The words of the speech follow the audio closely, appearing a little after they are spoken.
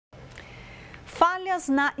Falhas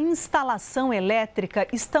na instalação elétrica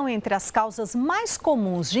estão entre as causas mais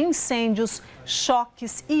comuns de incêndios,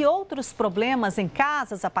 choques e outros problemas em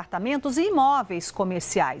casas, apartamentos e imóveis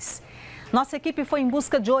comerciais. Nossa equipe foi em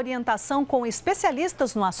busca de orientação com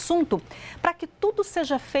especialistas no assunto para que tudo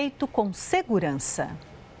seja feito com segurança.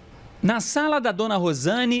 Na sala da dona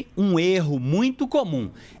Rosane, um erro muito comum.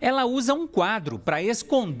 Ela usa um quadro para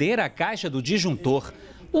esconder a caixa do disjuntor.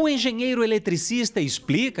 O engenheiro eletricista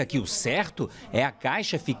explica que o certo é a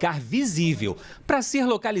caixa ficar visível para ser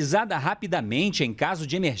localizada rapidamente em caso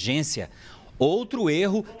de emergência. Outro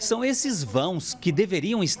erro são esses vãos que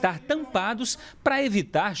deveriam estar tampados para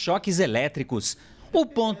evitar choques elétricos. O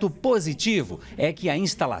ponto positivo é que a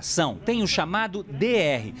instalação tem o chamado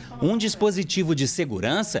DR, um dispositivo de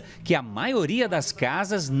segurança que a maioria das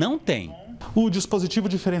casas não tem. O dispositivo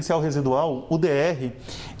diferencial residual, o DR,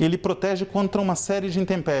 ele protege contra uma série de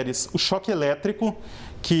intempéries. O choque elétrico,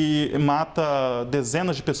 que mata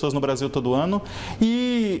dezenas de pessoas no Brasil todo ano,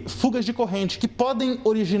 e fugas de corrente, que podem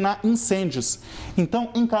originar incêndios. Então,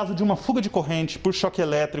 em caso de uma fuga de corrente por choque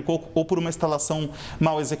elétrico ou por uma instalação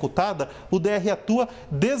mal executada, o DR atua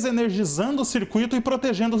desenergizando o circuito e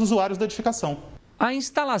protegendo os usuários da edificação. A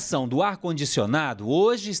instalação do ar-condicionado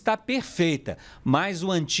hoje está perfeita, mas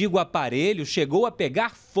o antigo aparelho chegou a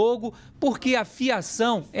pegar fogo porque a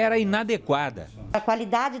fiação era inadequada. A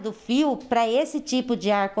qualidade do fio para esse tipo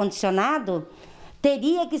de ar-condicionado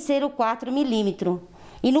teria que ser o 4 milímetros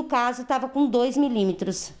e no caso estava com 2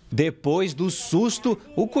 milímetros. Depois do susto,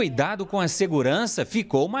 o cuidado com a segurança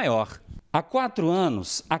ficou maior. Há 4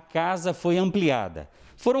 anos, a casa foi ampliada.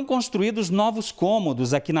 Foram construídos novos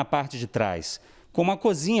cômodos aqui na parte de trás. Como a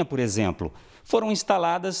cozinha, por exemplo, foram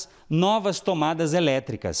instaladas novas tomadas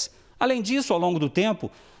elétricas. Além disso, ao longo do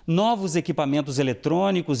tempo, novos equipamentos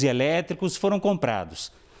eletrônicos e elétricos foram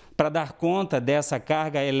comprados. Para dar conta dessa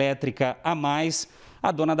carga elétrica a mais,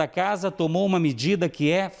 a dona da casa tomou uma medida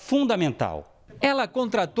que é fundamental. Ela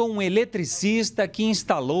contratou um eletricista que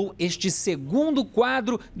instalou este segundo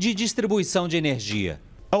quadro de distribuição de energia.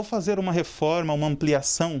 Ao fazer uma reforma, uma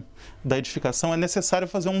ampliação da edificação, é necessário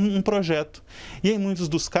fazer um projeto. E em muitos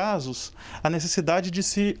dos casos, a necessidade de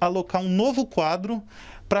se alocar um novo quadro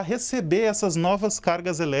para receber essas novas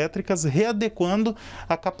cargas elétricas, readequando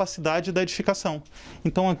a capacidade da edificação.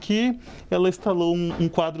 Então aqui ela instalou um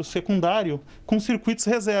quadro secundário com circuitos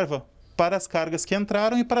reserva para as cargas que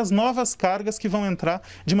entraram e para as novas cargas que vão entrar,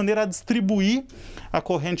 de maneira a distribuir a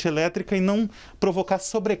corrente elétrica e não provocar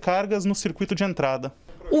sobrecargas no circuito de entrada.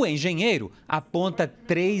 O engenheiro aponta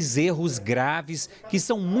 3 erros graves que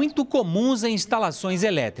são muito comuns em instalações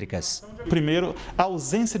elétricas. Primeiro, a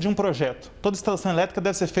ausência de um projeto. Toda instalação elétrica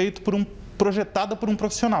deve ser feita projetada por um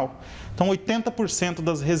profissional. Então, 80%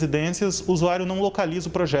 das residências, o usuário não localiza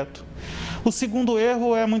o projeto. O segundo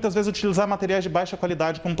erro é, muitas vezes, utilizar materiais de baixa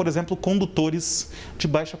qualidade, como, por exemplo, condutores de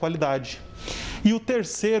baixa qualidade. E o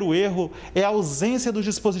terceiro erro é a ausência dos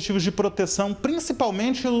dispositivos de proteção,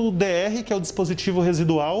 principalmente o DR, que é o dispositivo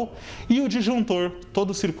residual, e o disjuntor, todo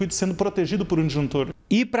o circuito sendo protegido por um disjuntor.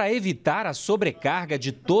 E para evitar a sobrecarga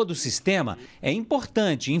de todo o sistema, é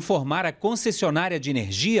importante informar a concessionária de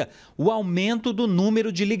energia o aumento do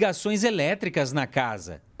número de ligações elétricas na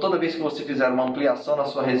casa. Toda vez que você fizer uma ampliação na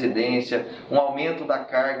sua residência, um aumento da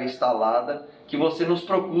carga instalada, que você nos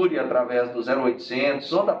procure através do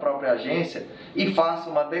 0800 ou da própria agência e faça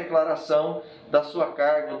uma declaração da sua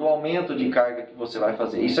carga, do aumento de carga que você vai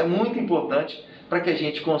fazer. Isso é muito importante para que a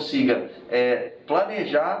gente consiga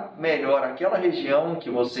planejar melhor aquela região em que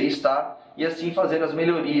você está e assim fazer as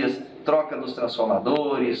melhorias, troca dos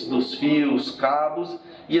transformadores, dos fios, cabos,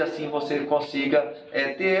 e assim você consiga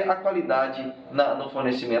ter a qualidade no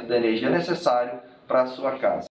fornecimento da energia necessário para a sua casa.